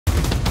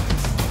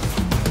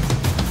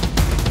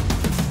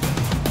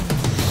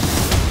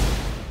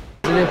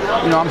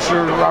positive. You know, I'm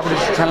sure Robert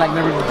is trying like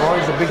never before.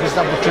 It's the biggest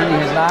opportunity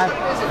in his life.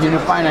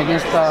 Unifying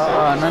against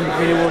an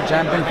undefeated world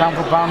champion, pound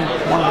for pound,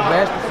 one of the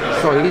best.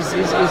 So he's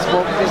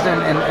focused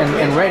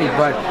and ready.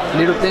 But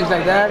little things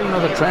like that, you know,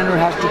 the trainer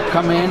has to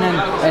come in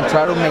and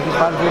try to make his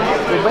body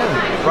feel better.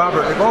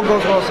 Robert, if all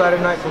goes well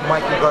Saturday night for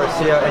Mikey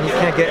Garcia and he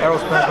can't get Errol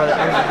Spence by the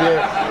end of the year,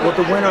 will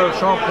the winner of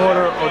Sean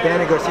Porter or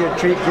Danny Garcia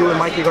treat you and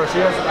Mikey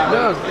Garcia?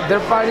 Look,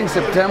 they're fighting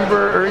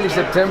early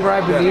September,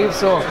 I believe.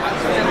 So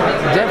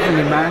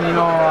definitely, man.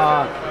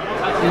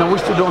 You know, we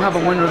still don't have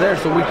a winner there,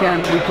 so we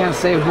can't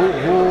say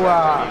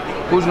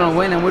who's gonna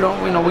win, and we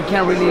don't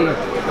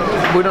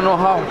know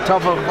how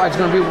tough a fight's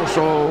gonna be.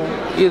 So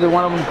either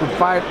one of them could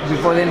fight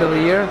before the end of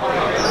the year.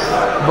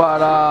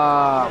 But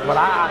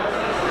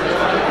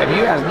if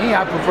you ask me,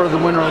 I prefer the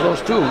winner of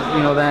those two,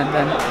 you know, than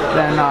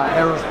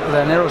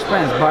Errol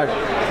Spence. But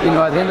you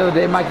know, at the end of the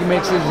day, Mikey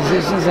makes his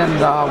decisions, and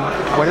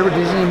whatever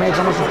decision he makes,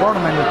 I'm gonna support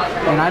him.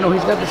 And I know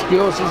he's got the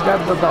skills, he's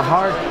got the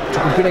heart to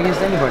compete against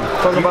anybody.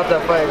 Talking about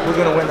that fight, who's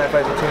gonna win that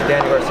fight between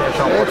Danny Garcia and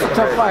Sean Porter? It's a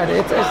tough fight.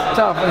 It's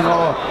tough, you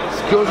know.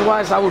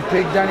 Skills-wise, I would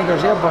pick Danny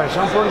Garcia, but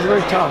Sean Porter's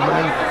very tough,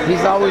 man.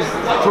 He's always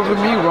proven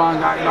me wrong.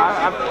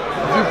 A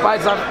few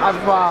fights I've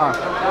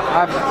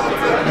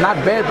not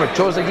bet, but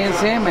chose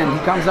against him, and he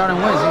comes out and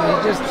wins.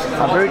 He's just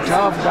a very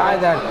tough guy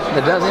that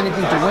does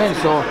anything to win.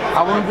 So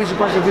I wouldn't be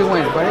surprised if he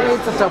wins. But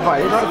it's a tough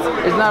fight.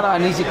 It's not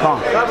an easy call.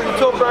 Robert, you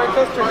told Brian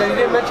Custer that he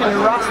didn't mention his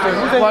roster.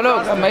 Well,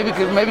 look, maybe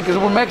because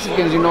we're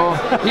Mexicans, you know.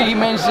 He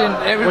mentioned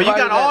everybody. Well,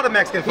 you got all the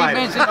Mexican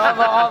fighters. He mentioned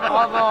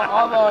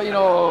all the you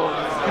know.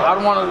 I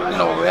don't want to, you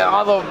know,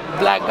 all the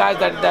black guys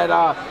that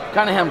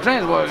Cunningham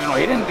trains. Well, you know,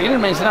 he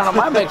didn't mention none of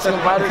my Mexican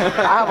fighters.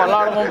 I have a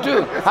lot of them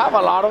too.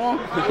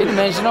 He didn't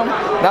mention them.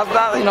 That's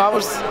that. You know,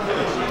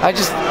 I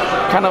just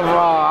kind of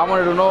I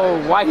wanted to know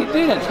why he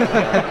didn't.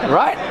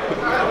 Right?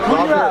 Who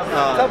do you have?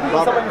 Tell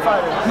people somebody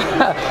fighter.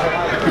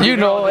 You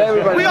know,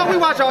 everybody. We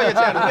watch all your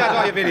channels. We watch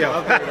all your videos.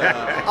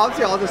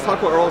 Obviously, I'll just talk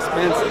about Errol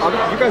Spence.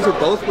 You guys are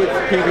both with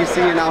PBC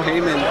and Al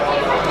Heyman.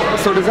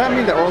 So does that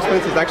mean that Errol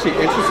Spence is actually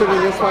interested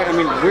in this fight? I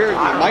mean,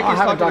 Mikey's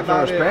talking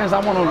about it. Spence. I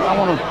want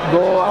to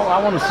go.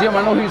 I want to see him.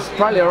 I know he's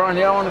probably around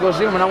here. I want to go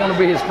see him, and I want to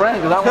be his friend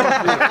because I want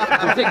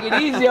to take it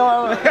easy.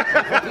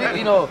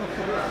 You know,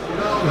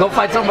 go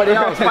fight somebody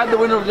else. Fight the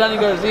winner of Danny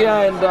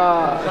Garcia and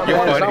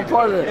Sean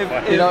Porter.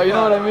 You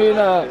know what I mean?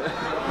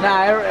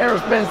 Errol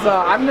Spence.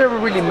 I've never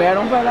really met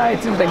him, but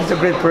it seems like he's a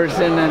great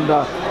person. And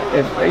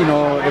if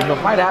the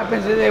fight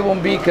happens, it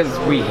won't be because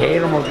we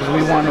hate him or because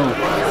we want to,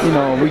 you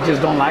know, we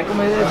just don't like him.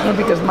 It's going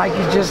to be because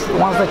Mikey just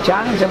wants the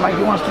challenge and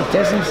Mikey wants to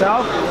test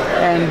himself.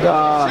 And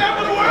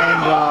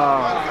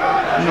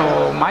you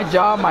know, my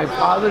job, my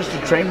father's to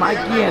train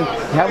Mikey and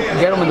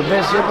get him in the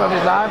best shape of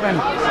his life, and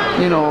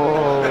you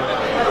know,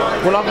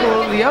 pull off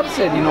the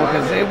upset, you know,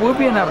 because it will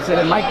be an upset.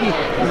 And Mikey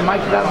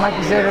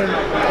said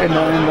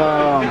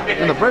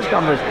in the press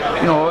conference,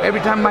 you know,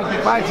 every time Mikey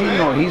fights,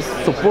 he's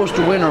supposed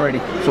to win already.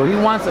 So he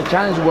wants a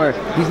challenge where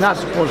he's not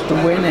supposed to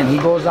win, and he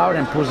goes out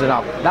and pulls it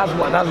out. That's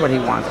what he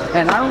wants.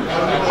 And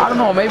I don't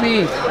know.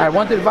 Maybe at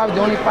 135,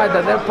 the only fight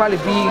that there'll probably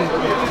be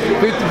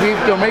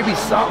 50-50, or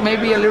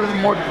maybe a little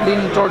bit more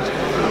leaning towards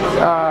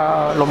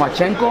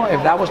Lomachenko,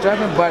 if that was to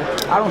happen, but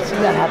I don't see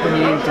that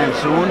happening anytime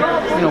soon.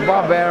 You know,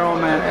 Bob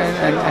Arum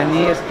and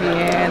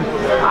ESPN.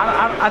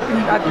 I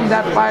think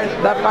that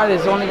fight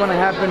is only going to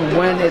happen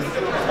when it's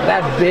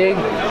that big,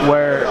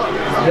 where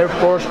they're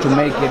forced to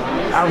make it.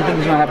 I don't think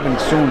it's going to happen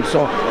soon.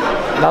 So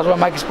that's why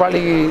Mike is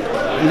probably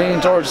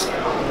leaning towards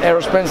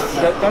Errol Spence.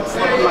 That's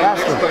my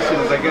next question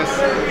is, I guess,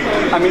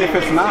 I mean, if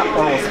it's not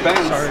Errol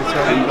Spence,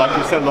 and like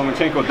you said,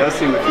 Lomachenko does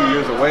seem a few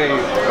years away,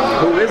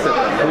 who is it?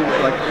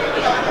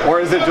 Or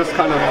is it just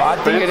kind of I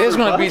think it is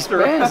going to be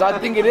Spence. I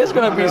think it is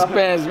going to be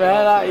Spence,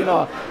 man.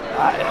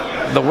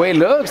 The way it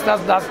looks,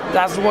 that's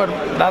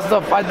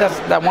the fight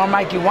that one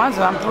Mikey wants,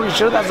 and I'm pretty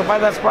sure that's the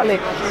fight that's probably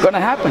going to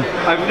happen.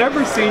 I've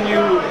never seen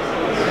you.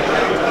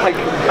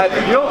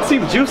 You don't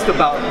seem juiced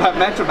about that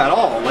matchup at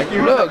all.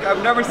 Look,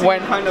 I've never seen you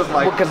kind of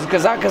like.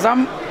 Because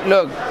I'm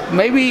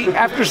maybe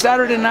after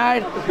Saturday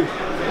night,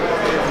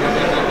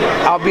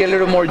 I'll be a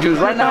little more juiced.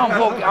 Right now,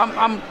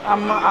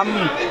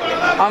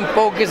 I'm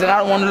focused, and I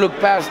don't want to look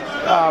past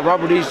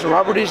Robert Easter.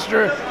 Robert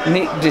Easter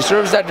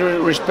deserves that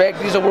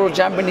respect. He's a world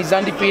champion. He's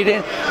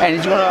undefeated,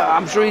 and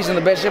I'm sure he's in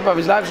the best shape of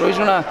his life. So he's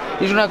gonna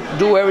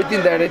do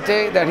everything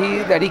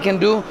that he can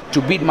do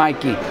to beat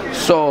Mikey.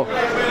 So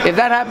if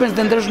that happens,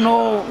 then there's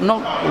no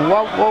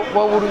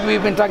what would we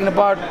have been talking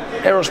about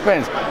Errol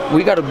Spence?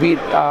 We got to beat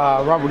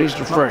Robert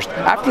Easter first.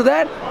 After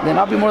that, then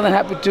I'll be more than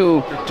happy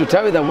to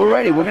tell you that we're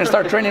ready. We're gonna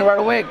start training right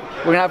away.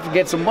 We're gonna have to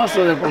get some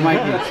muscle there for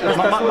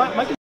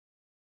Mikey.